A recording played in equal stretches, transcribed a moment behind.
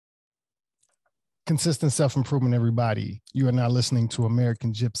Consistent self-improvement, everybody. You are now listening to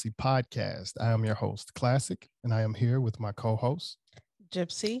American Gypsy Podcast. I am your host, Classic, and I am here with my co-host,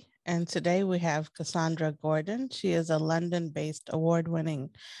 Gypsy. And today we have Cassandra Gordon. She is a London-based award-winning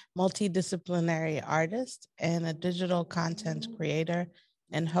multidisciplinary artist and a digital content creator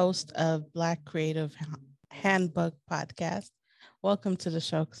and host of Black Creative Handbook podcast. Welcome to the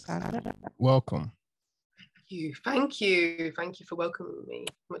show, Cassandra. Welcome. Thank you for welcoming me.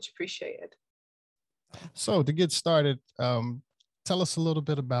 Much appreciated. So to get started, tell us a little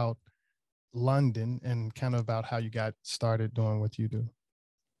bit about London and kind of about how you got started doing what you do.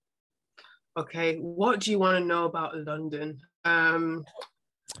 Okay, what do you want to know about London?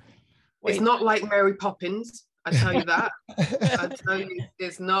 It's not like Mary Poppins, I tell you that. I tell you,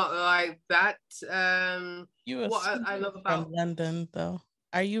 it's not like that. What I love about London, though.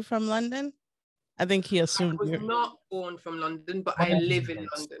 Are you from London? I think he assumed I was not born from London, but I live in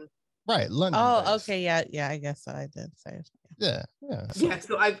London. Right, London. Oh, okay, yeah. I guess so. I did say it. Yeah.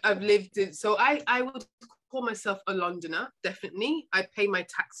 So I've lived in. So I would call myself a Londoner, definitely. I pay my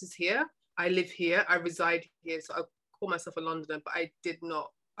taxes here. I live here. I reside here. So I call myself a Londoner, but I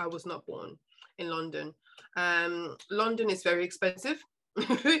was not born in London. London is very expensive.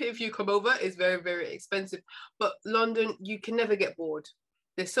 If you come over, it's very, very expensive. But London, you can never get bored.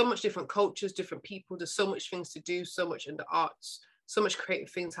 There's so much different cultures, different people. There's so much things to do, so much in the arts, so much creative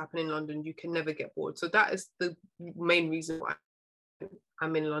things happen in London. You can never get bored. So that is the main reason why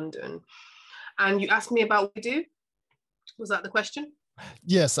I'm in London. And you asked me about what I do. Was that the question?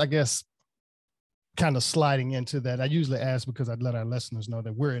 Yes, I guess kind of sliding into that. I usually ask because I'd let our listeners know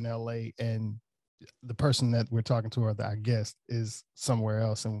that we're in LA and the person that we're talking to or that our guest is somewhere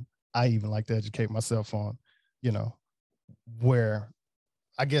else. And I even like to educate myself on, where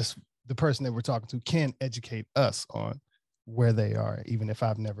I guess the person that we're talking to can educate us on where they are, even if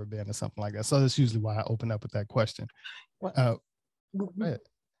I've never been or something like that. So that's usually why I open up with that question. I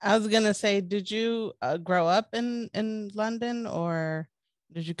was going to say, did you grow up in London or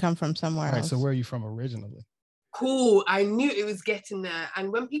did you come from somewhere else? So where are you from originally? Cool. I knew it was getting there.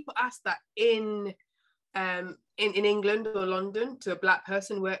 And when people ask that in England or London to a Black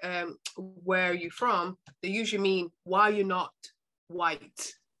person, where are you from? They usually mean, why are you not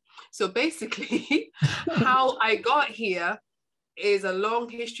white? So basically, how I got here is a long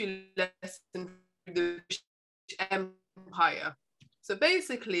history lesson for the British Empire. So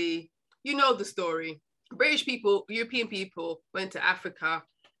basically, you know the story. British people, European people went to Africa.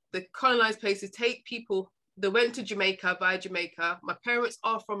 The colonized places take people. They went to Jamaica via Jamaica. My parents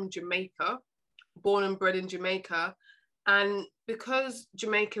are from Jamaica, born and bred in Jamaica. And because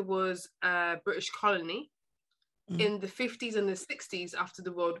Jamaica was a British colony, in the 50s and the 60s, after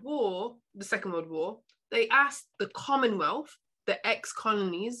the Second World War, they asked the Commonwealth, the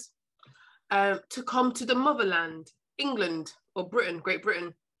ex-colonies, to come to the motherland, England or Great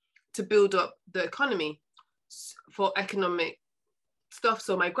Britain, to build up the economy for economic stuff.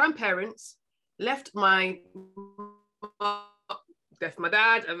 So my grandparents left my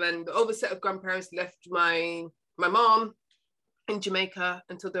dad, and then the other set of grandparents left my mom in Jamaica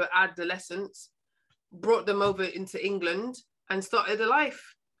until they were adolescents, brought them over into England and started a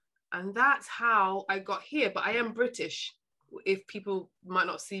life. And that's how I got here. But I am British, if people might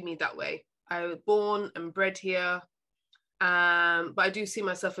not see me that way. I was born and bred here. But I do see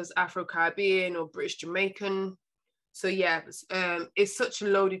myself as Afro-Caribbean or British Jamaican. So yeah, it's such a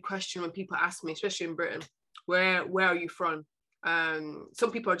loaded question when people ask me, especially in Britain, where are you from?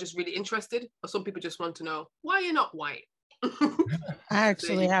 Some people are just really interested, or some people just want to know, why are you not white? I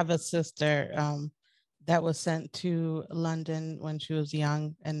actually have a sister that was sent to London when she was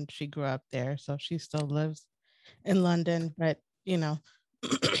young, and she grew up there. So she still lives in London, but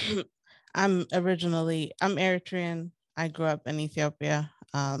I'm Eritrean. I grew up in Ethiopia.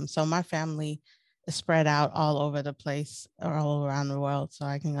 So my family is spread out all over the place, or all around the world. So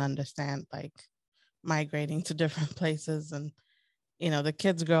I can understand like migrating to different places, and the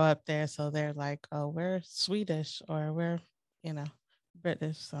kids grow up there. So they're like, oh, we're Swedish or we're,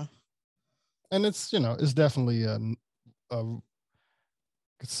 British. So. And it's, it's definitely could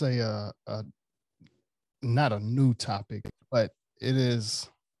say not a new topic, but it is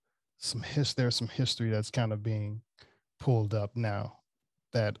there's some history that's kind of being pulled up now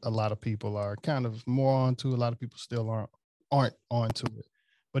that a lot of people are kind of more onto. A lot of people still aren't onto it.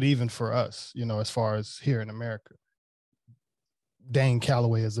 But even for us, as far as here in America, Dane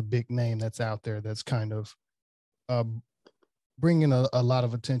Calloway is a big name that's out there that's kind of bringing a lot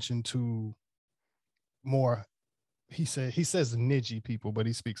of attention to more, he says Niji people, but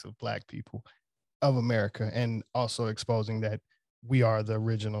he speaks of Black people of America, and also exposing that we are the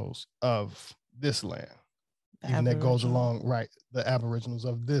originals of this land. The Even that goes Aboriginal. along, right, the Aboriginals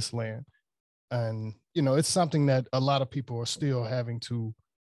of this land. And, you know, it's something that a lot of people are still having to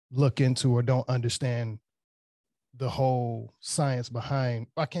look into or don't understand the whole science behind.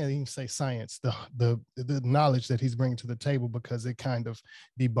 I can't even say science, the knowledge that he's bringing to the table, because it kind of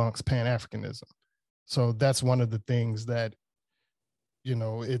debunks Pan-Africanism. So that's one of the things that, you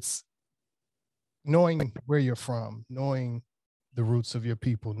know, it's knowing where you're from, knowing the roots of your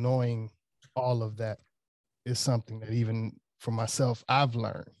people, knowing all of that is something that even for myself, I've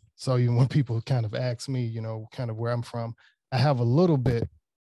learned. So even when people kind of ask me, you know, kind of where I'm from, I have a little,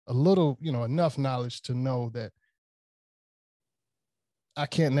 you know, enough knowledge to know that I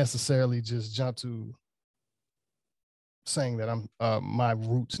can't necessarily just jump to saying that my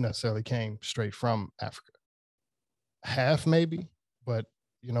roots necessarily came straight from Africa. Half maybe, but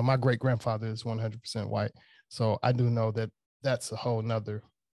you know, my great grandfather is 100% white. So I do know that that's a whole nother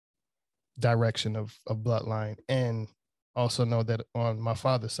direction of bloodline. And also know that on my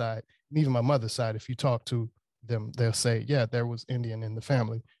father's side, and even my mother's side, if you talk to them, they'll say, yeah, there was Indian in the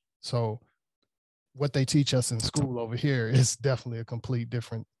family. So what they teach us in school over here is definitely a complete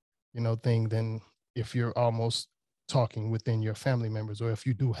different, you know, thing than if you're almost talking within your family members, or if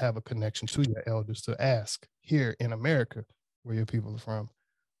you do have a connection to your elders to ask here in America where your people are from,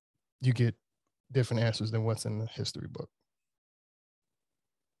 you get different answers than what's in the history book.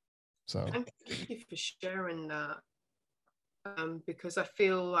 So thank you for sharing that, because I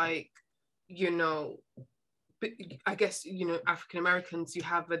feel like, you know, I guess, you know, African Americans, you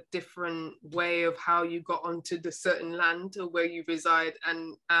have a different way of how you got onto the certain land or where you reside.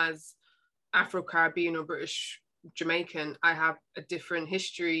 And as Afro-Caribbean or British Jamaican, I have a different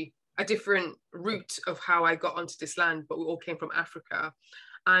history, a different route of how I got onto this land, but we all came from Africa.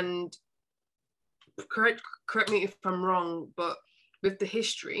 And correct me if I'm wrong, but with the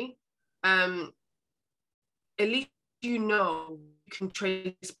history, at least, you know, you can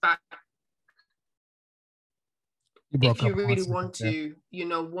trace back if you really want to, you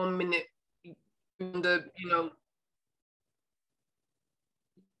know, 1 minute, you know.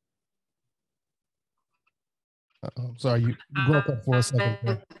 Sorry, you broke up for a second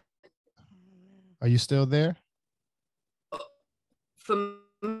there. Are you still there? For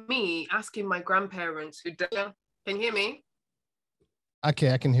me, asking my grandparents who can you hear me?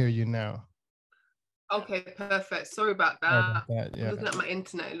 Okay, I can hear you now. Okay, perfect. Sorry about that. Yeah. I'm looking at my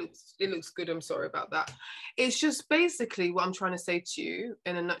internet. It looks good. I'm sorry about that. It's just basically what I'm trying to say to you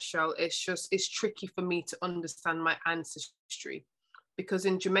in a nutshell. It's tricky for me to understand my ancestry, because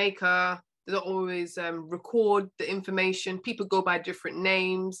in Jamaica they don't always record the information. People go by different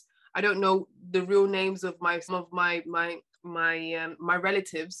names. I don't know the real names of some of my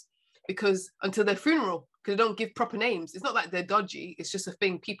relatives, because until their funeral, because they don't give proper names. It's not like they're dodgy. It's just a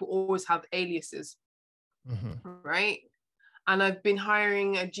thing. People always have aliases. Mm-hmm. Right. And I've been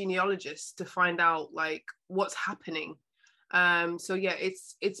hiring a genealogist to find out like what's happening. So yeah,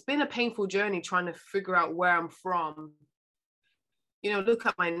 it's been a painful journey trying to figure out where I'm from. You know, look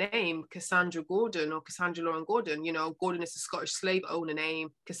at my name, Cassandra Gordon or Cassandra Lauren Gordon. You know, Gordon is a Scottish slave owner name.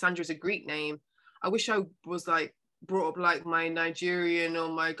 Cassandra is a Greek name. I wish I was like brought up like my Nigerian or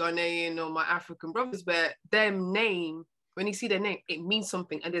my Ghanaian or my African brothers, where their name, when you see their name, it means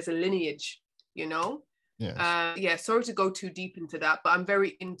something and there's a lineage, you know? Yes. Yeah, sorry to go too deep into that, but I'm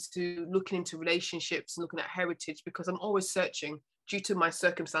very into looking into relationships and looking at heritage, because I'm always searching due to my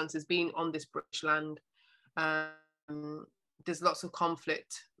circumstances being on this British land. There's lots of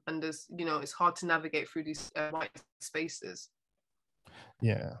conflict, and there's, you know, it's hard to navigate through these white spaces.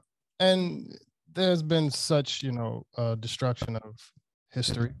 Yeah. And there's been such, you know, destruction of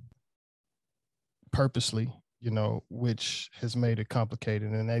history purposely, you know, which has made it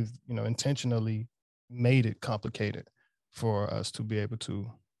complicated, and they've, you know, intentionally made it complicated for us to be able to,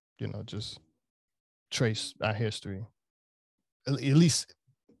 you know, just trace our history. At least,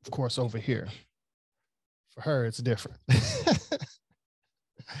 of course, over here. For her, it's different.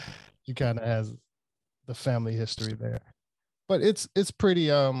 She kind of has the family history there, but it's pretty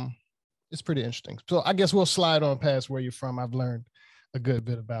interesting. So I guess we'll slide on past where you're from. I've learned a good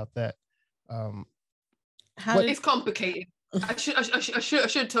bit about that. It's complicated. I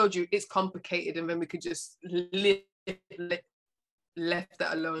should have told you it's complicated, and then we could just left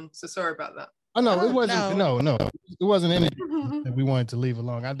that alone. So sorry about that. Oh no, it wasn't. No, it wasn't anything that we wanted to leave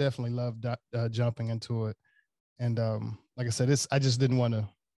alone. I definitely loved jumping into it, and like I said, I just didn't want to.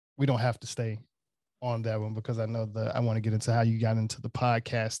 We don't have to stay on that one, because I know I want to get into how you got into the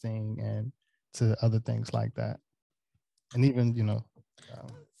podcasting and to other things like that, and even, you know.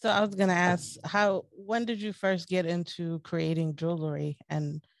 So I was gonna ask, when did you first get into creating jewelry,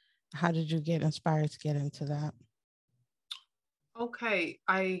 and How did you get inspired to get into that? Okay,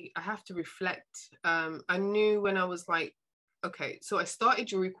 I have to reflect. I knew when I was like, okay, so I started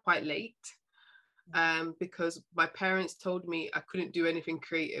jewelry quite late, because my parents told me I couldn't do anything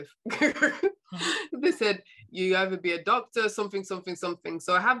creative. They said you either be a doctor, something, something, something.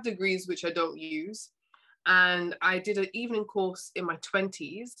 So I have degrees which I don't use, and I did an evening course in my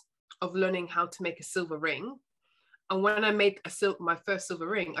 20s of learning how to make a silver ring. And when I made my first silver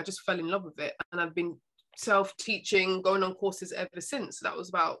ring, I just fell in love with it, and I've been self-teaching, going on courses ever since. That was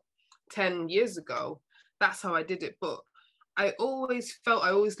about 10 years ago. That's how I did it. But I always felt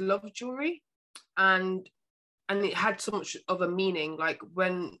I always loved jewelry, and it had so much of a meaning. Like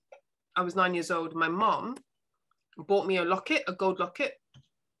when I was 9 years old, my mom bought me a locket, a gold locket,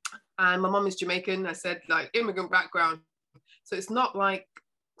 and my mom is Jamaican. I said, like, immigrant background, so it's not like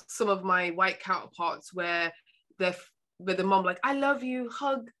some of my white counterparts where they're with the mom like, I love you,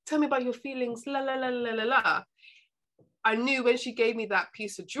 hug, tell me about your feelings, la la la la la la. I knew when she gave me that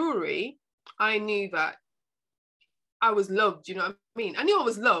piece of jewelry, I knew that I was loved, you know what I mean? I knew I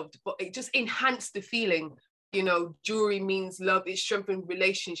was loved, but it just enhanced the feeling. You know, jewelry means love, it strengthened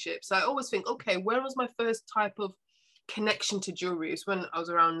relationships. So I always think, okay, where was my first type of connection to jewelry? It's when I was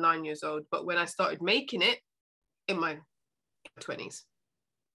around 9 years old. But when I started making it in my 20s.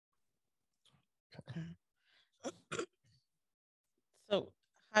 Okay. So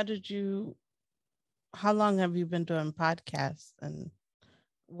how long have you been doing podcasts, and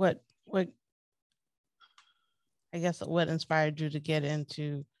what I guess what inspired you to get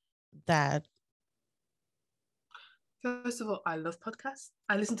into that? First of all, I love podcasts.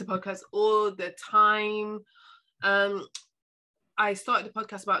 I listen to podcasts all the time. I started the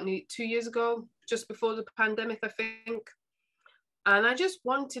podcast about 2 years ago, just before the pandemic, I think. And I just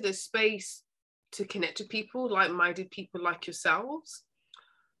wanted a space to connect to people, like-minded people like yourselves.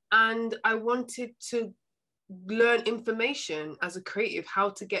 And I wanted to learn information as a creative, how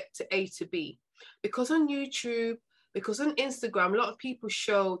to get to A to B. Because on YouTube, because on Instagram, a lot of people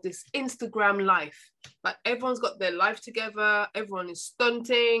show this Instagram life. Like everyone's got their life together, everyone is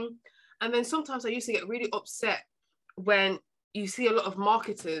stunting. And then sometimes I used to get really upset when you see a lot of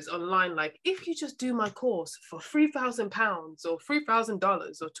marketers online, like, if you just do my course for £3,000 or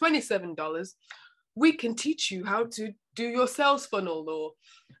 $3,000 or $27, we can teach you how to do your sales funnel or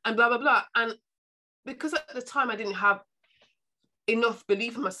and blah, blah, blah. And because at the time I didn't have enough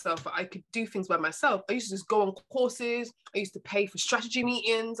belief in myself that I could do things by myself, I used to just go on courses. I used to pay for strategy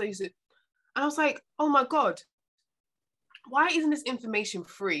meetings. And I was like, oh my God, why isn't this information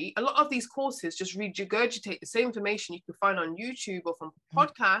free? A lot of these courses just regurgitate the same information you can find on YouTube or from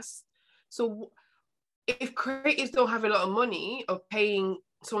podcasts. So if creatives don't have a lot of money of paying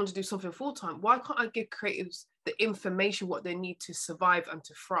someone to do something full time, why can't I give creatives the information what they need to survive and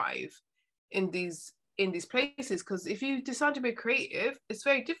to thrive in these places? Because if you decide to be creative, it's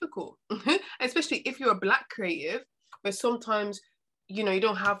very difficult, especially if you're a Black creative, where sometimes you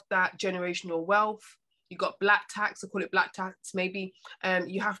don't have that generational wealth. You got Black tax, I call it Black tax maybe.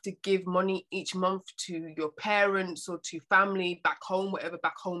 You have to give money each month to your parents or to family back home, whatever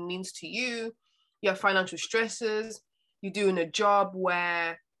back home means to you. You have financial stresses. You're doing a job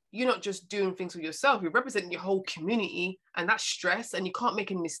where you're not just doing things for yourself, you're representing your whole community, and that's stress, and you can't make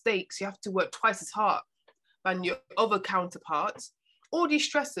any mistakes. You have to work twice as hard than your other counterparts. All these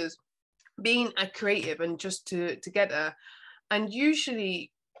stresses, being a creative and just together. And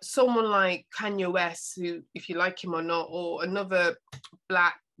usually someone like Kanye West, who, if you like him or not, or another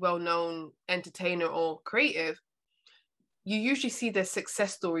Black well-known entertainer or creative, you usually see their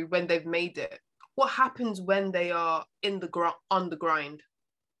success story when they've made it. What happens when they are on the grind?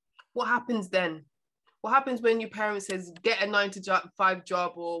 What happens then? What happens when your parents says, get a 9 to 5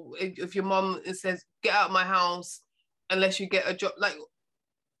 job, or if your mom says, get out of my house unless you get a job? Like,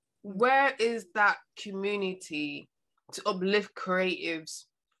 where is that community to uplift creatives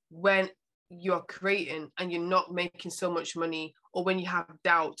when you're creating and you're not making so much money, or when you have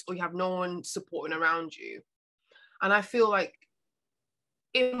doubts, or you have no one supporting around you? And I feel like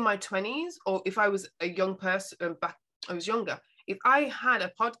in my 20s, or if I was a young person, back I was younger, if I had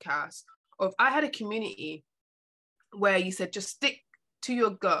a podcast, or if I had a community where you said, just stick to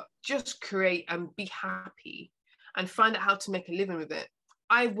your gut, just create and be happy and find out how to make a living with it,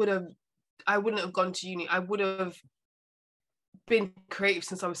 I wouldn't have gone to uni. I would have been creative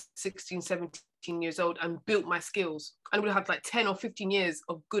since I was 16, 17 years old and built my skills. And would have had like 10 or 15 years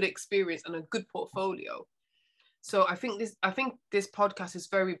of good experience and a good portfolio. So I think this podcast is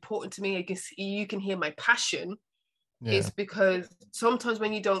very important to me. I guess you can hear my passion. Yeah. It's because sometimes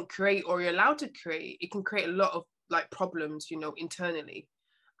when you don't create, or you're allowed to create, it can create a lot of like problems, internally.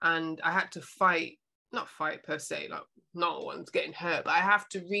 and I had to not fight per se, like no one's getting hurt, but I have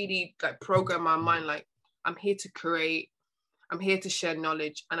to really like program my mind, like I'm here to create, I'm here to share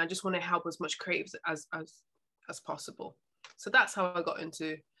knowledge, and I just want to help as much creatives as possible. So that's how I got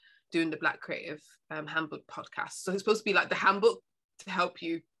into doing the Black Creative Handbook podcast. So it's supposed to be like the handbook to help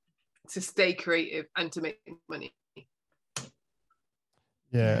you to stay creative and to make money.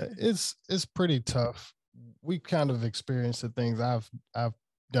 Yeah, it's pretty tough. We kind of experienced the things. I've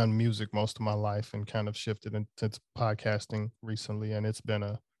done music most of my life and kind of shifted into podcasting recently, and it's been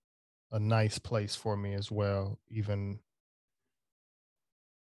a nice place for me as well. Even,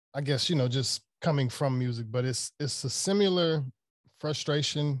 I guess, just coming from music, but it's a similar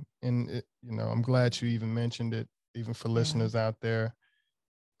frustration, and I'm glad you even mentioned it, even for listeners out there.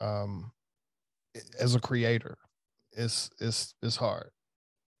 As a creator, it's hard.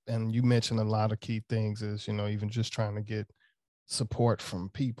 And you mentioned a lot of key things is, even just trying to get support from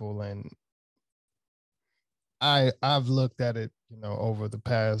people. And I've looked at it, over the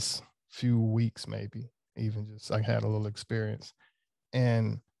past few weeks, maybe even just I had a little experience,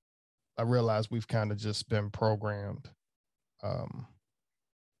 and I realized we've kind of just been programmed.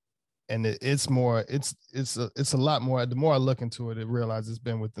 And it's a lot more. The more I look into it, I realize it's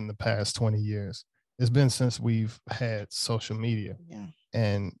been within the past 20 years. It's been since we've had social media. Yeah.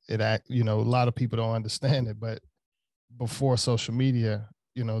 And a lot of people don't understand it, but before social media,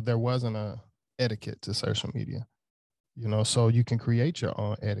 there wasn't a etiquette to social media, so you can create your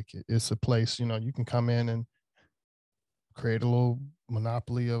own etiquette. It's a place, you can come in and create a little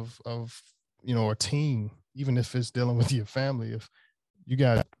monopoly of a team, even if it's dealing with your family. If you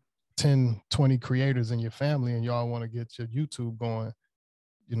got 10, 20 creators in your family and y'all want to get your YouTube going,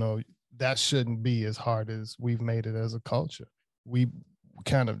 that shouldn't be as hard as we've made it as a culture. We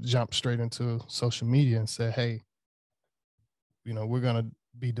kind of jumped straight into social media and said, hey, we're going to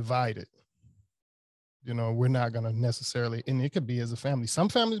be divided. We're not going to necessarily, and it could be as a family. Some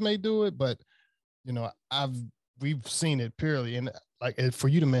families may do it, but, we've seen it purely. And like for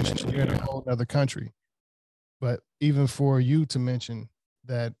you to mention, you're in a whole other country, but even for you to mention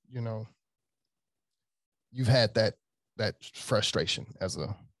that, you've had that frustration as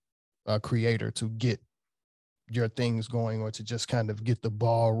a creator to get your things going, or to just kind of get the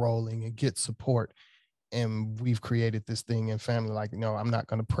ball rolling and get support. And we've created this thing in family, like, no, I'm not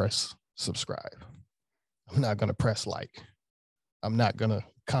going to press subscribe. I'm not going to press like. I'm not going to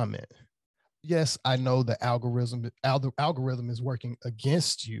comment. Yes, I know the algorithm is working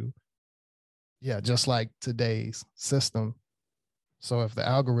against you. Yeah, just like today's system. So if the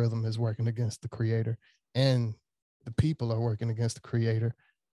algorithm is working against the creator and the people are working against the creator,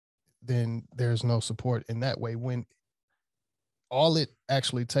 then there's no support in that way. When all it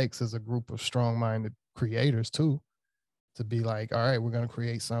actually takes is a group of strong-minded creators too, to be like, all right, we're going to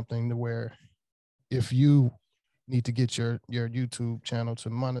create something to where if you need to get your YouTube channel to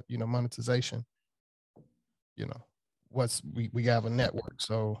monetization, we have a network.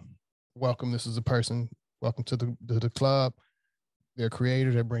 So welcome. This is a person. Welcome to the club. They're a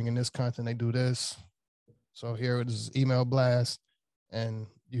creator. They're bringing this content. They do this. So here it is, email blast, and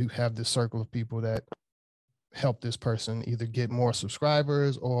you have this circle of people that help this person either get more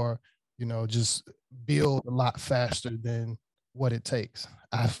subscribers or, just build a lot faster than what it takes.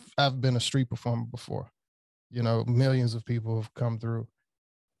 I've been a street performer before, millions of people have come through,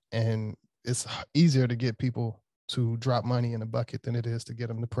 and it's easier to get people to drop money in a bucket than it is to get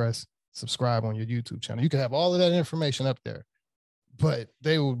them to press subscribe on your YouTube channel. You can have all of that information up there, but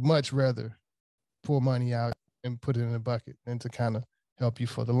they would much rather pull money out and put it in a bucket than to kind of help you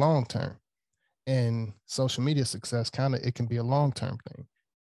for the long term. And social media success, it can be a long-term thing.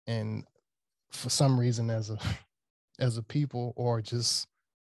 And for some reason, as a people, or just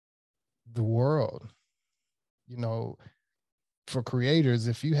the world, for creators,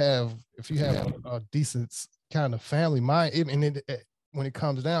 if you have a decent kind of family mind, and when it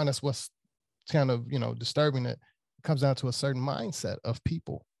comes down, that's what's kind of, disturbing. It comes down to a certain mindset of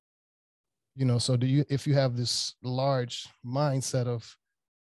people. So if you have this large mindset of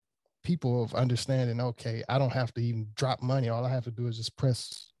people of understanding, okay, I don't have to even drop money. All I have to do is just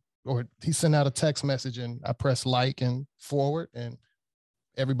press, or he sent out a text message and I press like and forward, and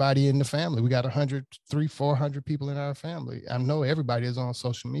everybody in the family, we got 400 people in our family. I know everybody is on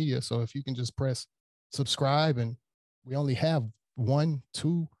social media. So if you can just press subscribe, and we only have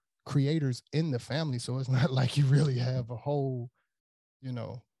 1-2 creators in the family. So it's not like you really have a whole,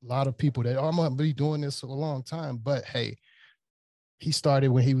 lot of people that I'm going to be doing this for a long time. But hey, he started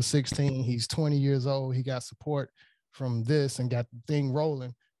when he was 16. He's 20 years old. He got support from this and got the thing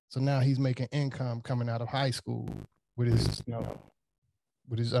rolling. So now he's making income coming out of high school with his,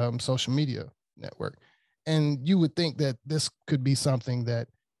 with his social media network. And you would think that this could be something that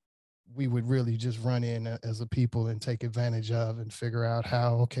we would really just run in as a people and take advantage of and figure out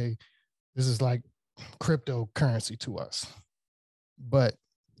how, okay, this is like cryptocurrency to us. But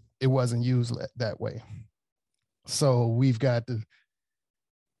it wasn't used that way. So we've got to,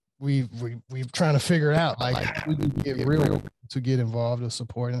 we've trying to figure it out, like, how do you get real to get involved or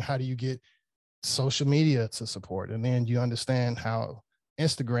support, and how do you get social media to support? And then you understand how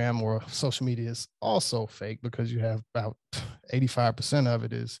Instagram or social media is also fake, because you have about 85% of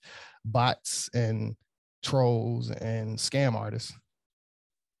it is bots and trolls and scam artists.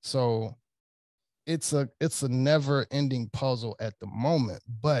 So it's a never ending puzzle at the moment,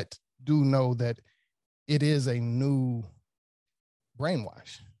 but do know that it is a new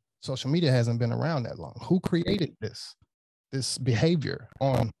brainwash. Social media hasn't been around that long. Who created this behavior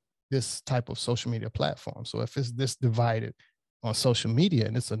on this type of social media platform? So if it's this divided on social media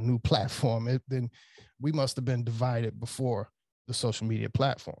and it's a new platform, then we must have been divided before the social media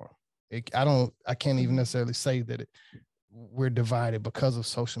platform. I can't even necessarily say that we're divided because of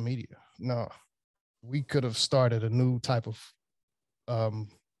social media. No, we could have started a new type of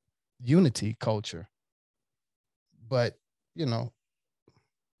unity culture, but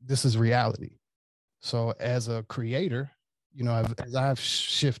this is reality. So as a creator, as I've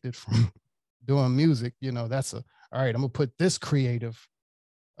shifted from doing music, that's all right, I'm gonna put this creative,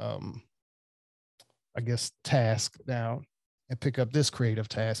 I guess, task down and pick up this creative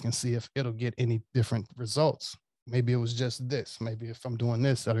task and see if it'll get any different results. Maybe it was just this. Maybe if I'm doing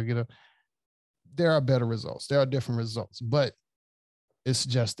this, there are better results. There are different results, but it's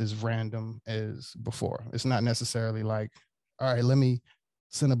just as random as before. It's not necessarily like, all right, let me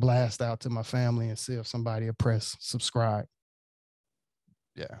send a blast out to my family and see if somebody will press subscribe.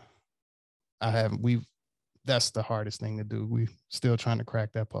 Yeah. That's the hardest thing to do. We still trying to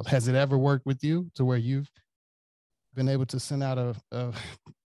crack that puzzle. Has it ever worked with you to where you've been able to send out a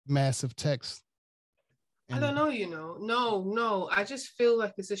massive text? I don't know, no. I just feel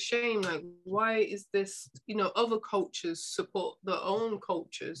like it's a shame. Like, why is this, other cultures support their own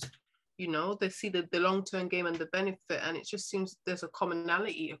cultures, they see the long-term game and the benefit. And it just seems there's a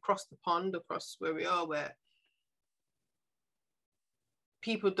commonality across the pond, across where we are, where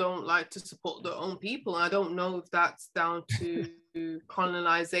people don't like to support their own people. I don't know if that's down to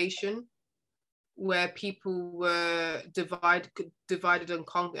colonization, where people were divided and divide and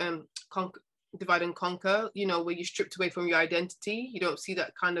conquer, where you're stripped away from your identity. You don't see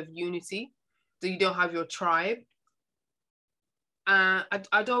that kind of unity. So you don't have your tribe. I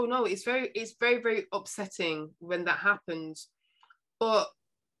don't know. It's very, very upsetting when that happens. But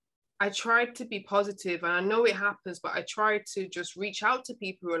I tried to be positive, and I know it happens, but I try to just reach out to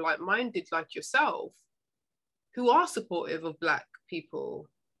people who are like-minded, like yourself, who are supportive of Black people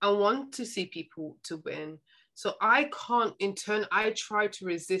and want to see people to win. So I try to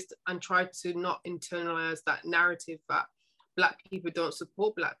resist and try to not internalize that narrative that Black people don't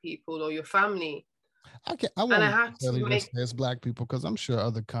support Black people or your family. I won't necessarily just say it's Black people, because I'm sure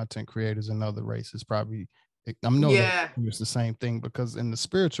other content creators and other races probably, that it's the same thing, because in the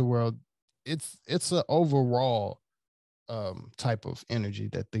spiritual world, it's an overall type of energy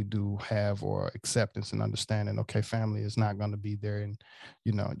that they do have, or acceptance and understanding. Okay, family is not going to be there, and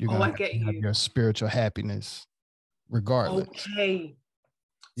you're going to have your spiritual happiness regardless. Okay.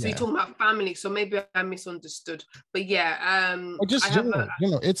 So you're talking about family, so maybe I misunderstood, but yeah, or just general,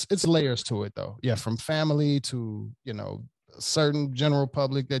 it's layers to it though. Yeah, from family to a certain general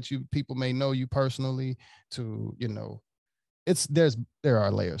public that people may know you personally, to there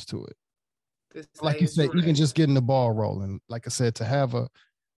are layers to it. Like you said, even just getting the ball rolling, like I said, to have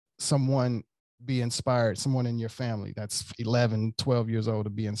someone be inspired, someone in your family that's 11, 12 years old, to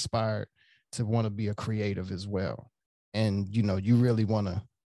be inspired to want to be a creative as well. And you really want to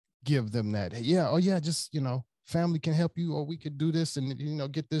give them that, just family can help you, or we could do this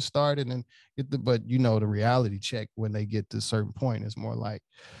and get this started and but the reality check when they get to a certain point is more like,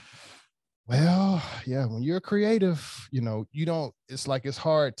 well, yeah, when you're creative, you don't, it's like it's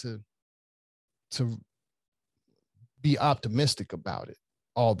hard to be optimistic about it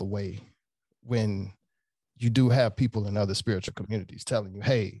all the way when you do have people in other spiritual communities telling you,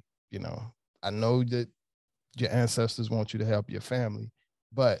 hey, I know that your ancestors want you to help your family,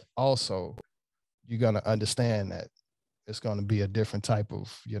 but also you're going to understand that it's going to be a different type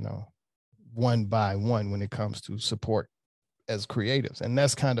of, one by one when it comes to support as creatives. And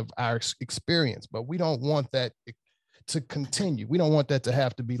that's kind of our experience, but we don't want that to continue. We don't want that to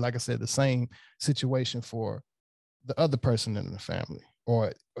have to be, like I said, the same situation for the other person in the family,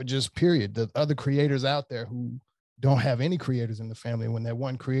 or just period, the other creators out there who don't have any creators in the family. When that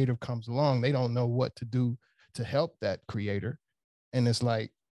one creator comes along, they don't know what to do to help that creator. And it's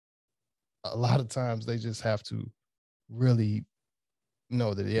like a lot of times they just have to really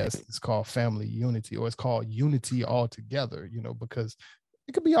know that, yes, it's called family unity, or it's called unity altogether, you know, because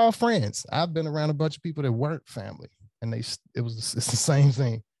it could be all friends. I've been around a bunch of people that weren't family, and it's the same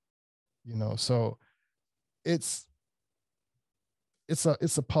thing, you know. So it's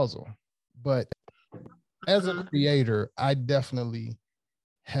a puzzle. But as a creator, I definitely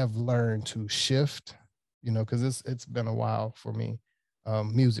have learned to shift, you know, because it's been a while for me,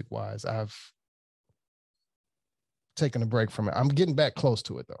 music wise. I've taken a break from it. I'm getting back close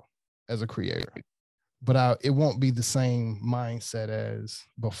to it though, as a creator. But it won't be the same mindset as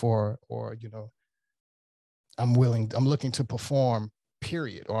before, or, you know, I'm looking to perform,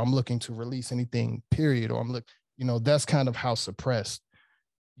 period, or I'm looking to release anything, period, or you know, that's kind of how suppressed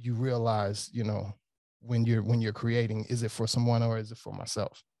you realize, you know, when you're creating, is it for someone or is it for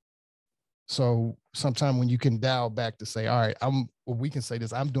myself? So sometime when you can dial back to say, all right, we can say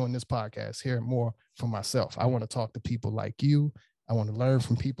this, I'm doing this podcast here more for myself. I want to talk to people like you. I want to learn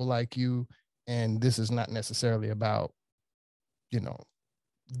from people like you. And this is not necessarily about, you know,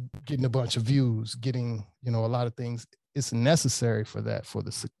 getting a bunch of views, getting, you know, a lot of things. It's necessary for that, for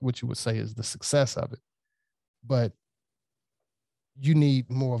what you would say is the success of it. But you need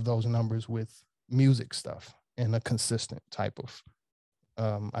more of those numbers with music stuff and a consistent type of,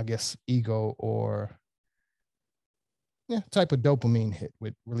 I guess, ego or type of dopamine hit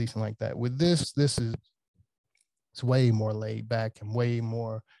with releasing like that. With this is, it's way more laid back and way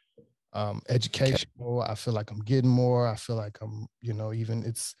more educational. I feel like I'm getting more. I feel like I'm, you know, even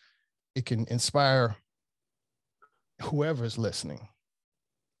it can inspire whoever's listening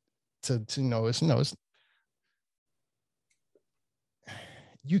to you know, it's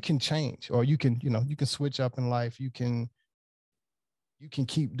you can change, or you can, you know, you can switch up in life. You can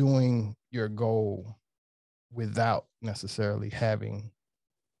keep doing your goal without necessarily having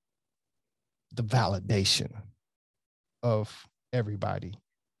the validation of everybody,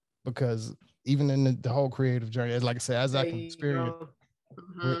 because even in the whole creative journey, like I said, as I can experience,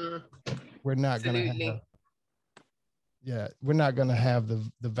 we're not going to have, we're not going to have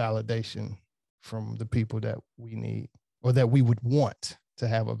the validation from the people that we need, or that we would want to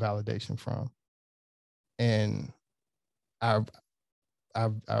have a validation from. And I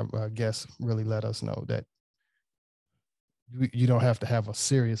guess really let us know that you don't have to have a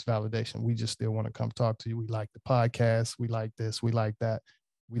serious validation. We just still want to come talk to you. We like the podcast. We like this. We like that.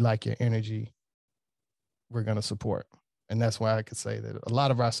 We like your energy. We're going to support. And that's why I could say that a lot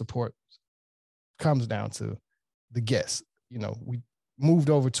of our support comes down to the guests. You know, we moved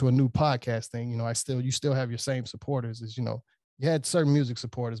over to a new podcast thing. You know, you still have your same supporters as, you know, you had certain music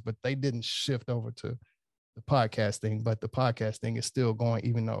supporters, but they didn't shift over to the podcast thing. But the podcast thing is still going,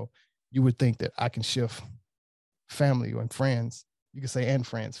 even though you would think that I can shift family and friends, you could say, and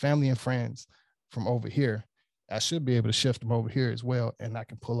friends, family and friends from over here. I should be able to shift them over here as well, and I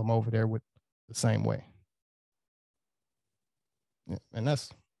can pull them over there with the same way. Yeah, and that's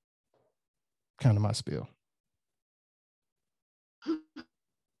kind of my spiel.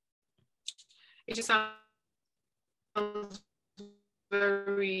 It just sounds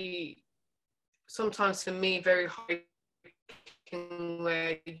very, sometimes for me, very hard,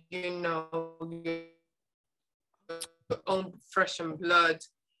 where, you know, your own flesh and blood,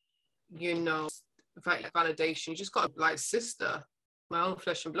 you know, validation. You just got like sister, my own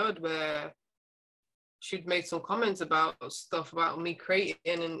flesh and blood, where she'd made some comments about stuff about me creating,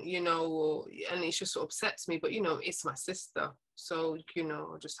 and, you know, and it just upsets me, but, you know, it's my sister. So, you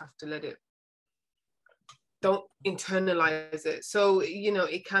know, I just have to let it, don't internalize it. So, you know,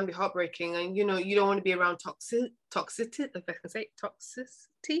 it can be heartbreaking, and, you know, you don't want to be around toxicity, if I can say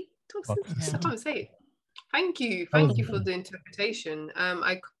toxicity. I can't say it. Thank you for the interpretation.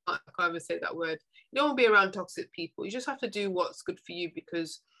 I can't even say that word. You don't want to be around toxic people. You just have to do what's good for you,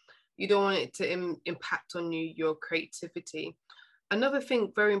 because you don't want it to impact on your creativity. Another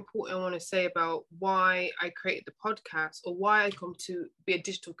thing very important I want to say about why I created the podcast, or why I come to be a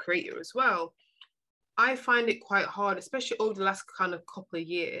digital creator as well, I find it quite hard, especially over the last kind of couple of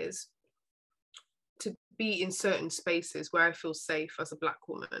years, to be in certain spaces where I feel safe as a Black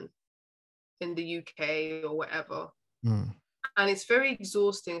woman in the UK or whatever. And it's very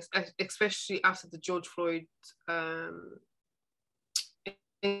exhausting, especially after the George Floyd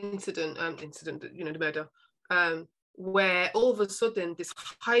incident, you know, the murder, where all of a sudden this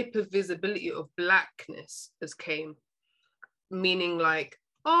hyper visibility of Blackness has came, meaning like,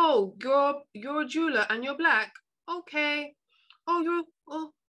 oh, you're a jeweler and you're Black, okay, and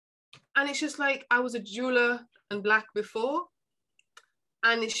it's just like, I was a jeweler and Black before.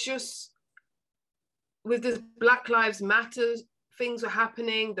 And it's just, with this Black Lives Matter, things are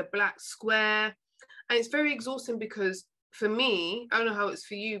happening, the Black Square. And it's very exhausting because for me, I don't know how it's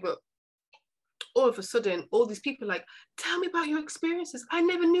for you, but all of a sudden, all these people are like, tell me about your experiences. I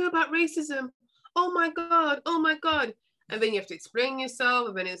never knew about racism. Oh my God, oh my God. And then you have to explain yourself,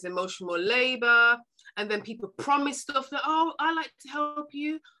 and then it's emotional labor. And then people promise stuff like, oh, I like to help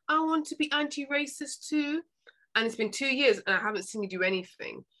you. I want to be anti-racist too. And it's been 2 years and I haven't seen you do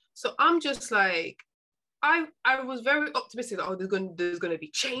anything. So I'm just like, I was very optimistic that, oh, there's going to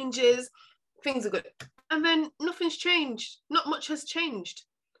be changes. Things are good. And then nothing's changed. Not much has changed.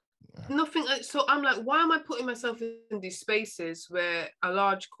 Nothing. So I'm like, why am I putting myself in these spaces where a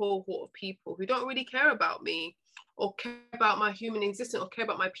large cohort of people who don't really care about me or care about my human existence or care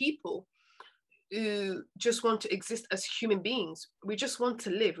about my people, who just want to exist as human beings. We just want to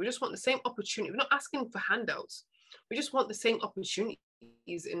live. We just want the same opportunity. We're not asking for handouts. We just want the same opportunities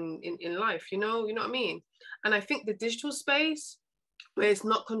in life, you know what I mean? And I think the digital space, where it's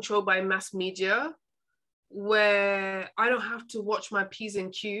not controlled by mass media, where I don't have to watch my P's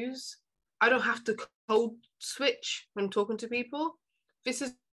and Q's, I don't have to code switch when talking to people. This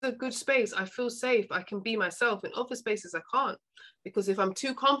is a good space. I feel safe. I can be myself. In other spaces, I can't, because if I'm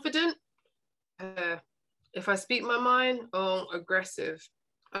too confident, if I speak my mind, oh, aggressive.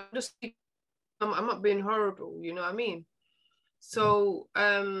 I'm not being horrible, you know what I mean? So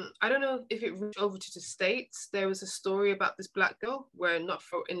I don't know if it reached over to the States. There was a story about this Black girl,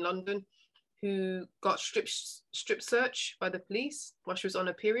 in London, who got strip searched by the police while she was on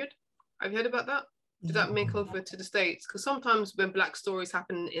a period. Have you heard about that? Did that make over to the States? Because sometimes when Black stories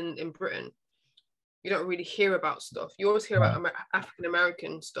happen in Britain, you don't really hear about stuff. You always hear about African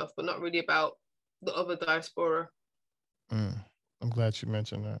American stuff, but not really about the other diaspora. I'm glad you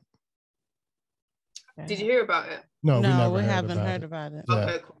mentioned that. Did you hear about it? No, we haven't heard about it.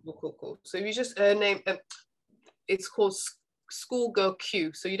 Okay, cool. So you just name, it's called Schoolgirl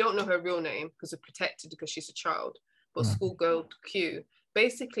Q. So you don't know her real name because it's protected because she's a child, but Schoolgirl Q.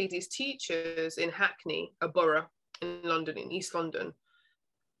 Basically, these teachers in Hackney, a borough in London, in East London,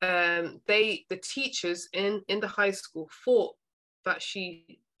 the teachers in the high school thought that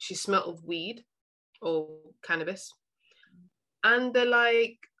she smelled of weed or cannabis, and they're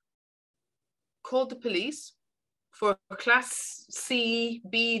like, called the police for a class C,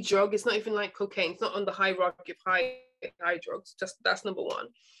 B drug. It's not even like cocaine. It's not on the hierarchy of high drugs. Just that's number one.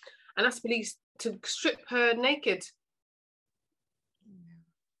 And asked police to strip her naked.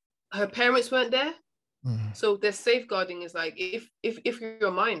 Her parents weren't there. So their safeguarding is like, if you're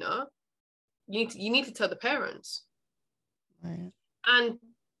a minor, you need to tell the parents. Right. And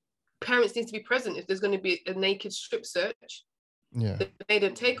parents need to be present if there's going to be a naked strip search. Yeah. They made her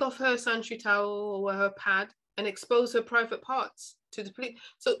take off her sanitary towel or her pad and expose her private parts to the police.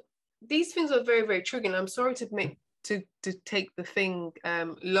 So these things are very, very triggering. I'm sorry to take the thing a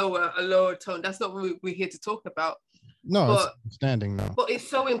lower tone. That's not what we're here to talk about. No, but, it's understanding now. But it's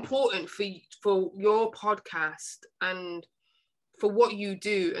so important for your podcast and for what you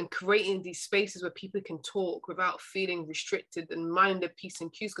do, and creating these spaces where people can talk without feeling restricted and mind their P's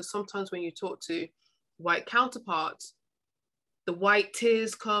and Q's. Because sometimes when you talk to white counterparts, the white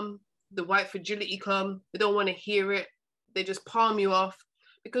tears come, the white fragility come. They don't want to hear it. They just palm you off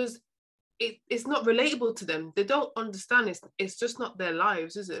because it's not relatable to them. They don't understand. It's just not their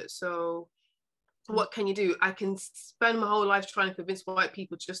lives, is it? So what can you do? I can spend my whole life trying to convince white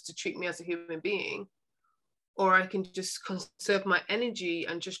people just to treat me as a human being, or I can just conserve my energy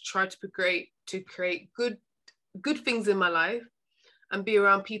and just try to create good things in my life and be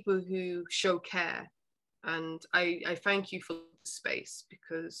around people who show care. And I thank you for the space,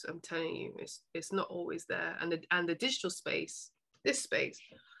 because I'm telling you, it's not always there. And the digital space, this space,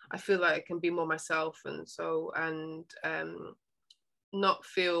 I feel like I can be more myself, and not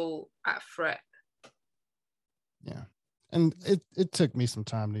feel at threat. Yeah. And it took me some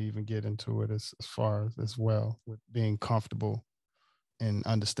time to even get into it as far as well, with being comfortable and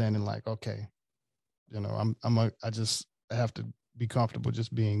understanding, like, okay, you know, I just have to be comfortable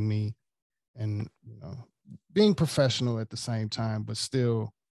just being me, and, you know, being professional at the same time, but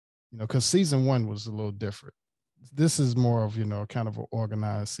still, you know, because season 1 was a little different. This is more of, you know, kind of an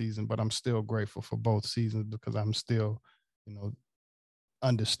organized season, but I'm still grateful for both seasons because I'm still, you know,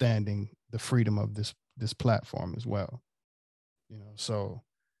 understanding the freedom of this platform as well. You know, so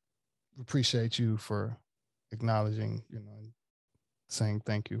appreciate you for acknowledging, you know, and saying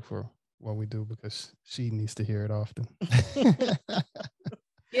thank you for what we do, because she needs to hear it often.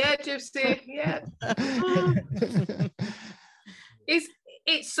 Yeah, Gypsy. Yeah.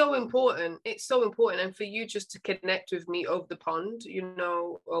 it's so important. It's so important. And for you just to connect with me over the pond,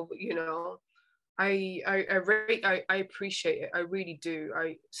 I appreciate it. I really do.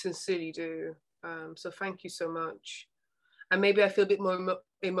 I sincerely do. So thank you so much. And maybe I feel a bit more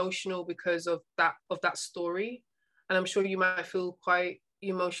emotional because of that story. And I'm sure you might feel quite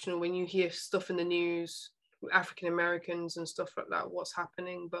emotional when you hear stuff in the news with African Americans and stuff like that, what's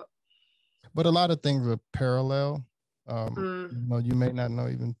happening. But a lot of things are parallel. Mm. You may not know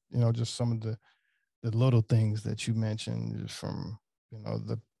even, just some of the little things that you mentioned from,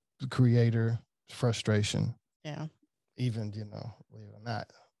 the creator frustration. Yeah. Even, believe it or not,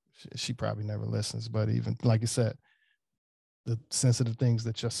 she probably never listens, but even like you said, the sensitive things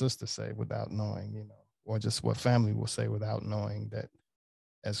that your sister say without knowing, or just what family will say without knowing that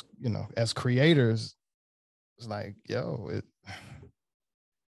as creators, it's like,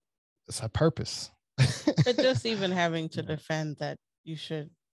 it's her purpose. But just even having to defend that you should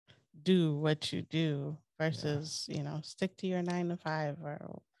do what you do versus, stick to your 9 to 5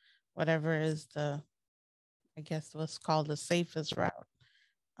 or whatever is I guess what's called the safest route,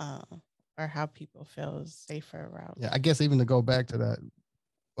 or how people feel is safer route. Yeah, I guess even to go back to that,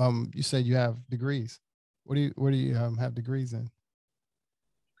 you said you have degrees. What do you have degrees in?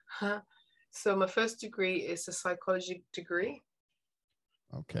 So my first degree is a psychology degree.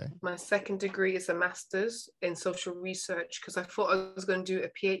 Okay. My second degree is a master's in social research because I thought I was going to do a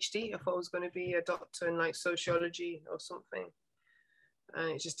PhD. I thought I was going to be a doctor in like sociology or something.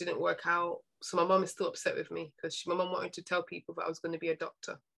 And it just didn't work out. So my mom is still upset with me because my mom wanted to tell people that I was going to be a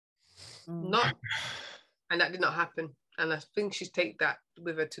doctor. And that did not happen. And I think she's take that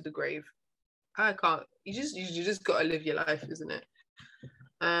with her to the grave. I can't. You just got to live your life, isn't it?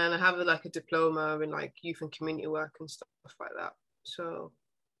 And I have like a diploma in like youth and community work and stuff like that. So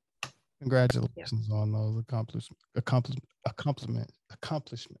congratulations on those accomplishments.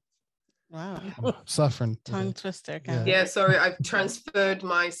 Wow. I'm suffering. Tongue twister. Yeah, sorry, I've transferred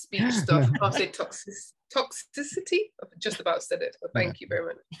my speech stuff. I'll say toxicity. I've just about said it. But thank you very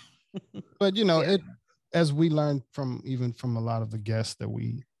much. But it, as we learned from a lot of the guests that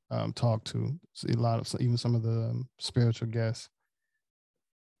we talked to, even some of the spiritual guests,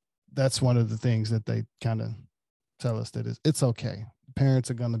 that's one of the things that they kind of tell us, that it's okay.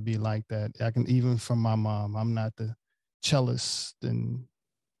 Parents are going to be like that. I can, even from my mom, I'm not the cellist and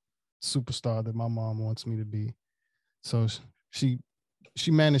superstar that my mom wants me to be. So she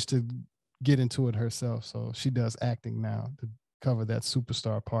managed to get into it herself. So she does acting now to cover that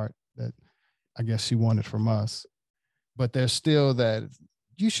superstar part that I guess she wanted from us. But there's still that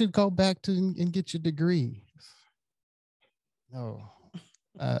you should go back to and get your degree. No,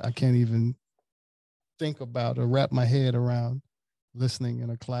 I can't even think about or wrap my head around listening in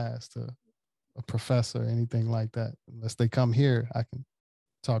a class to a professor or anything like that. Unless they come here, I can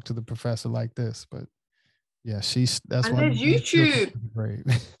talk to the professor like this. But yeah, that's and one. There's YouTube. Great.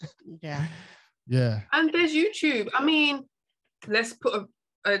 Yeah. Yeah. And there's YouTube. I mean, let's put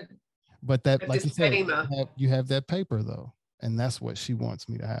a but that, like disclaimer. You said, you have that paper though, and that's what she wants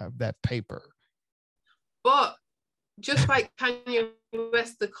me to have, that paper. But just like Kanye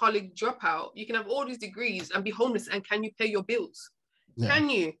West, the college dropout, you can have all these degrees and be homeless, and can you pay your bills? Yeah. Can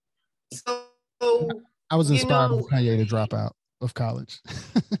you? So I was inspired by Kanye to drop out of college.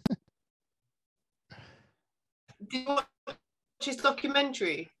 Did you watch his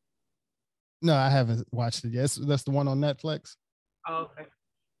documentary? No, I haven't watched it yet. That's the one on Netflix. Oh, okay.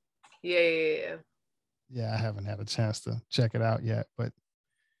 Yeah. Yeah, I haven't had a chance to check it out yet, but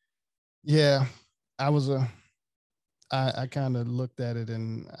yeah, I kind of looked at it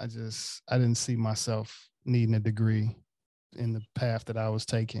and I didn't see myself needing a degree in the path that I was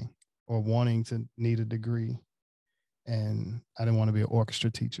taking or wanting to need a degree. And I didn't want to be an orchestra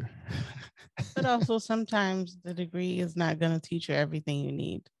teacher. But also sometimes the degree is not going to teach you everything you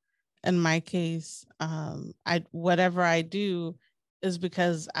need. In my case, whatever I do is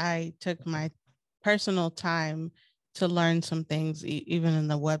because I took my personal time to learn some things, even in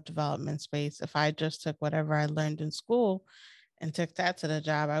the web development space. If I just took whatever I learned in school and took that to the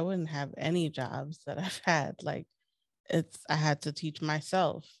job, I wouldn't have any jobs that I've had. Like I had to teach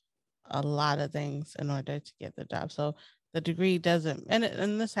myself a lot of things in order to get the job. So the degree doesn't,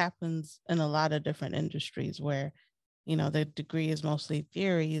 and this happens in a lot of different industries where, the degree is mostly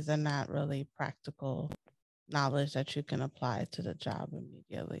theories and not really practical knowledge that you can apply to the job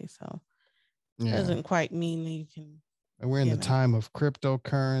immediately. So it doesn't quite mean that you can. And we're in the time of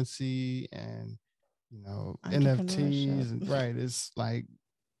cryptocurrency and, NFTs. And, right. It's like,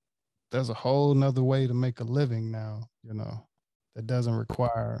 there's a whole nother way to make a living now, that doesn't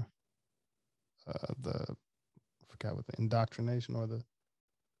require I forgot what the indoctrination or the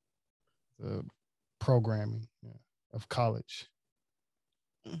the programming of college.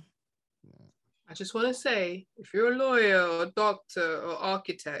 I just want to say, if you're a lawyer or a doctor or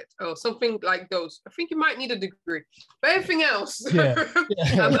architect or something like those, I think you might need a degree. But everything else,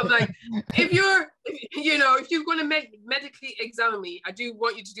 I'm like, if you're going to medically examine me, I do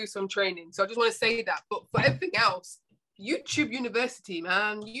want you to do some training. So I just want to say that. But for everything else, YouTube University,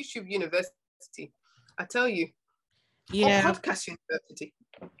 man, YouTube University. I tell you. Yeah. Or podcast university,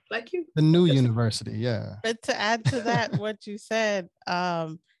 like you. The new university, yeah. But to add to that, what you said,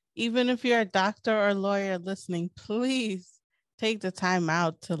 even if you're a doctor or lawyer listening, please take the time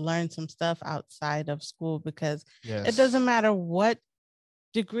out to learn some stuff outside of school, because it doesn't matter what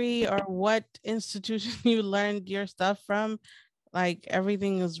degree or what institution you learned your stuff from. Like,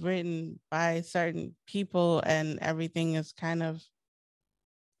 everything is written by certain people and everything is kind of,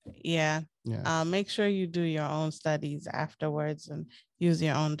 make sure you do your own studies afterwards and use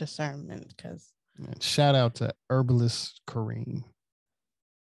your own discernment. Because shout out to herbalist Kareem.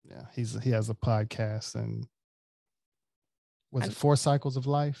 Yeah, he has a podcast, and was it 4 Cycles of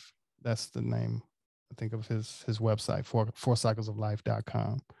Life? That's the name, I think, of his website,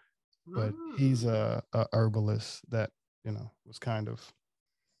 fourcyclesoflife.com. But he's a herbalist that, was kind of,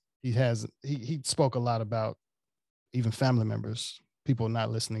 he spoke a lot about even family members, people not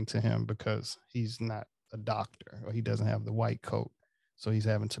listening to him because he's not a doctor or he doesn't have the white coat. So he's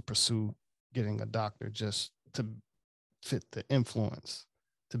having to pursue getting a doctor just to fit the influence,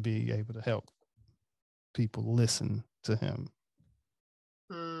 to be able to help people listen to him.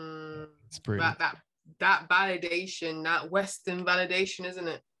 It's pretty. That validation, that Western validation, isn't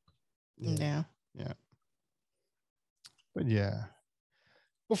it? Yeah. But yeah,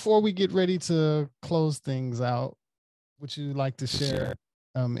 before we get ready to close things out, would you like to share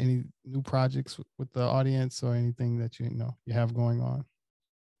any new projects with the audience or anything that you have going on?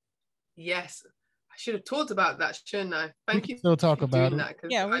 Yes, I should have talked about that, shouldn't I? Thank you. Still talk about it. That,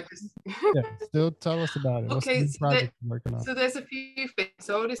 still tell us about it. Okay, so there's a few things.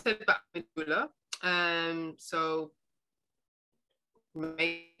 So I already said about medulla. So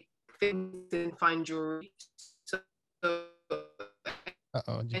make things in fine jewelry. So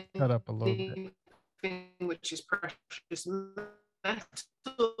just cut up a little bit. Which is precious metal,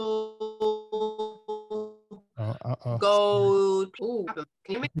 gold. Ooh, can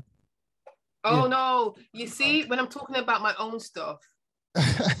you hear me? Oh no! You see, when I'm talking about my own stuff,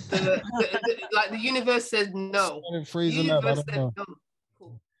 the universe said no. Freezing up. I don't know. No.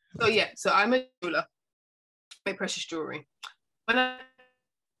 Cool. So I'm a jeweler, make precious jewelry.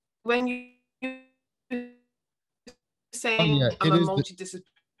 When you say I'm a multidisciplinary,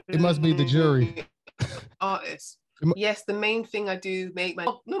 it must be the jury. Artist. Yes, the main thing I do make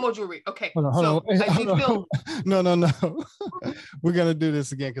no more jewelry. Okay. Hold on. I do film. No. We're gonna do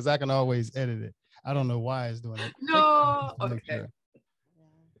this again because I can always edit it. I don't know why it's doing it. No. Okay. Sure.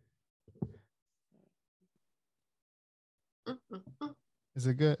 Is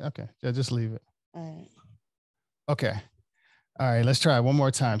it good? Okay. Yeah, just leave it. All right. Okay. All right. Let's try it one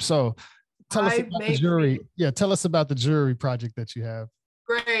more time. So, tell us about the jury. Yeah, tell us about the jewelry project that you have.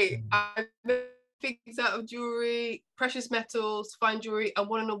 Great. I made things out of jewelry, precious metals, fine jewelry. I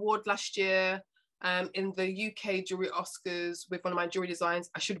won an award last year in the UK Jewelry Oscars with one of my jewelry designs.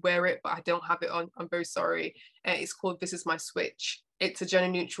 I should wear it, but I don't have it on. I'm very sorry. It's called This Is My Switch. It's a gender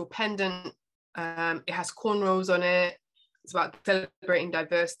neutral pendant. It has cornrows on it. It's about celebrating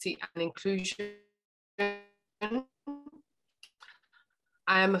diversity and inclusion.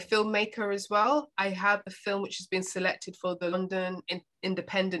 I am a filmmaker as well. I have a film which has been selected for the London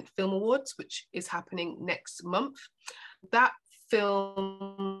Independent Film Awards, which is happening next month. That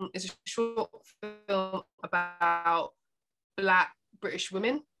film is a short film about Black British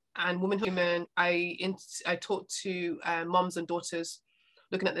women and womenhood. I talk to moms and daughters,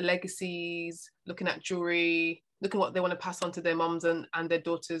 looking at the legacies, looking at jewelry, looking at what they want to pass on to their moms and their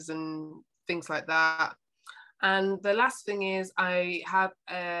daughters and things like that. And the last thing is I have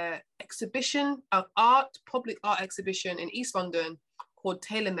an exhibition, an public art exhibition in East London called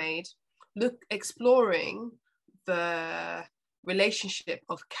Tailor Made, exploring the relationship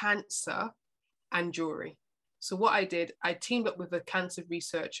of cancer and jewelry. So what I did, I teamed up with a cancer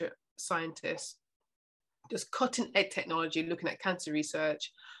researcher, scientist, just cutting edge technology, looking at cancer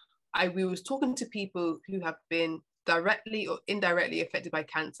research. We was talking to people who have been directly or indirectly affected by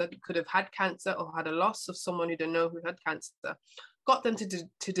cancer, could have had cancer or had a loss of someone who don't know who had cancer, got them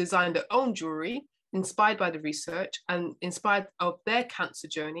to design their own jewelry, inspired by the research and inspired of their cancer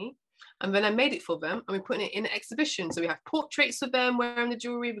journey. And then I made it for them and we're putting it in an exhibition. So we have portraits of them wearing the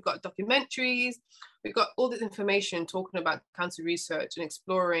jewelry, we've got documentaries, we've got all this information talking about cancer research and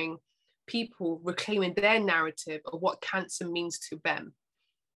exploring people reclaiming their narrative of what cancer means to them.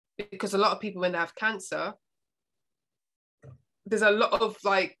 Because a lot of people, when they have cancer, there's a lot of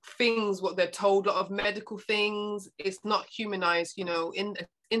like things what they're told, a lot of medical things. It's not humanized, you know.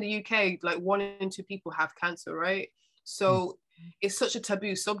 In the UK, like 1 in 2 people have cancer, right? So it's such a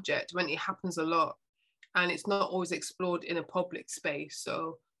taboo subject when it happens a lot, and it's not always explored in a public space.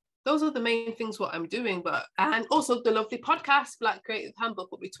 So those are the main things what I'm doing. But and also the lovely podcast Black Creative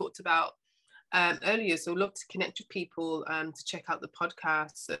Handbook, what we talked about earlier. So love to connect with people to check out the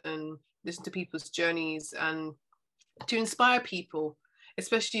podcasts and listen to people's journeys and to inspire people,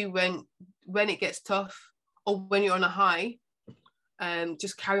 especially when it gets tough or when you're on a high.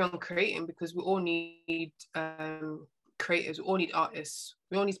 Just carry on creating, because we all need creators, we all need artists,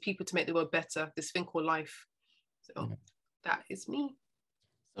 we all need people to make the world better, this thing called life. So that is me.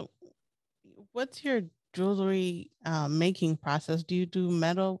 So what's your jewelry making process? Do you do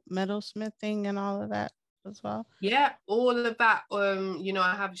metal smithing and all of that as well? Yeah, all of that. You know,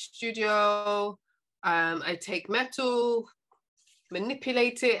 I have a studio. I take metal,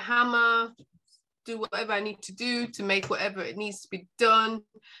 manipulate it, hammer, do whatever I need to do to make whatever it needs to be done,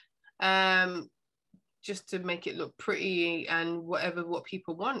 just to make it look pretty and what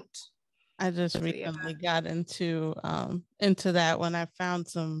people want. I just recently got into that when I found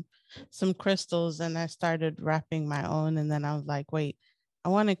some crystals and I started wrapping my own, and then I was like, wait, I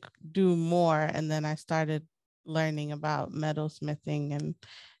want to do more, and then I started learning about metal smithing, and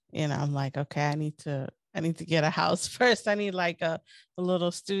you know, I'm like, okay, I need to get a house first. I need like a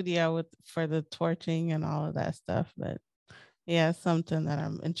little studio for the torching and all of that stuff. But yeah, it's something that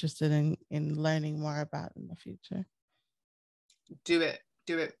I'm interested in learning more about in the future. Do it.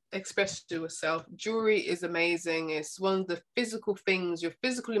 Express to yourself. Jewelry is amazing. It's one of the physical things, your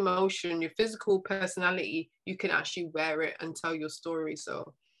physical emotion, your physical personality. You can actually wear it and tell your story.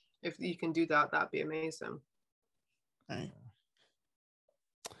 So if you can do that, that'd be amazing. Right.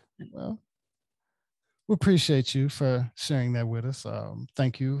 Well, we appreciate you for sharing that with us.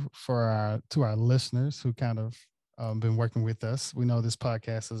 Thank you to our listeners who kind of been working with us. We know this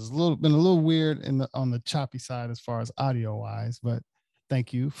podcast has been a little weird on the choppy side as far as audio wise, but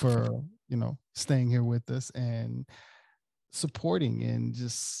thank you for staying here with us and supporting and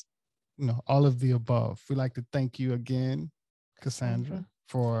just all of the above. We'd like to thank you again, Cassandra,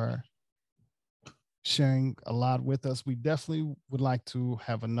 for sharing a lot with us. We definitely would like to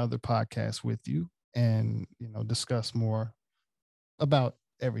have another podcast with you and discuss more about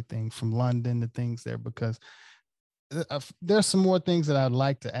everything from London to things there, because there's some more things that I'd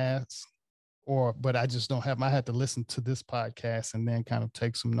like to ask, but I just don't have. I had to listen to this podcast and then kind of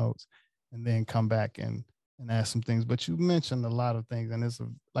take some notes and then come back and ask some things. But you mentioned a lot of things, and it's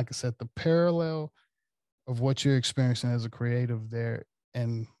like I said, the parallel of what you're experiencing as a creative there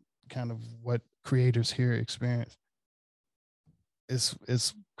and kind of what creators here experience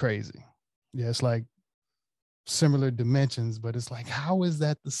is crazy. Yeah, it's like similar dimensions, but it's like, how is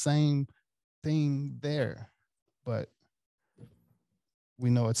that the same thing there? But we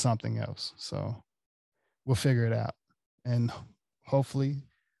know it's something else. So we'll figure it out. And hopefully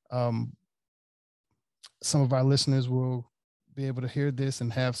some of our listeners will be able to hear this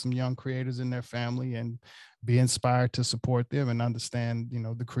and have some young creators in their family and be inspired to support them and understand,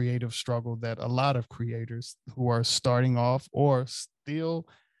 the creative struggle that a lot of creators who are starting off or still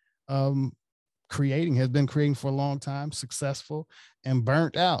have been creating for a long time, successful and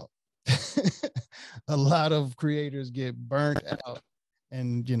burnt out. A lot of creators get burnt out,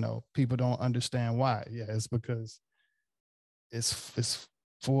 and people don't understand why. Yeah, it's because it's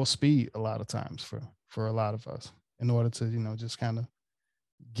full speed a lot of times for a lot of us in order to just kind of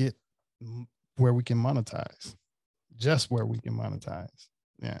get where we can monetize, just where we can monetize.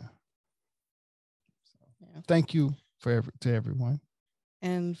 Yeah. So, thank you to everyone.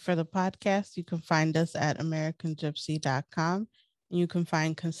 And for the podcast, you can find us at AmericanGypsy.com. And you can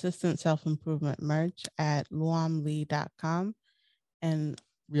find consistent self-improvement merch at luamlee.com. And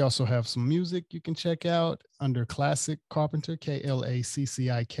we also have some music you can check out under Classic Carpenter,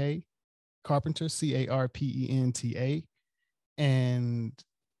 KLACCIK, Carpenter, CARPENTA. And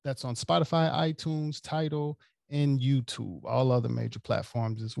that's on Spotify, iTunes, Tidal, and YouTube, all other major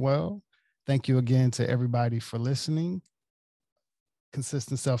platforms as well. Thank you again to everybody for listening.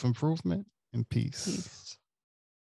 Consistent self-improvement and peace.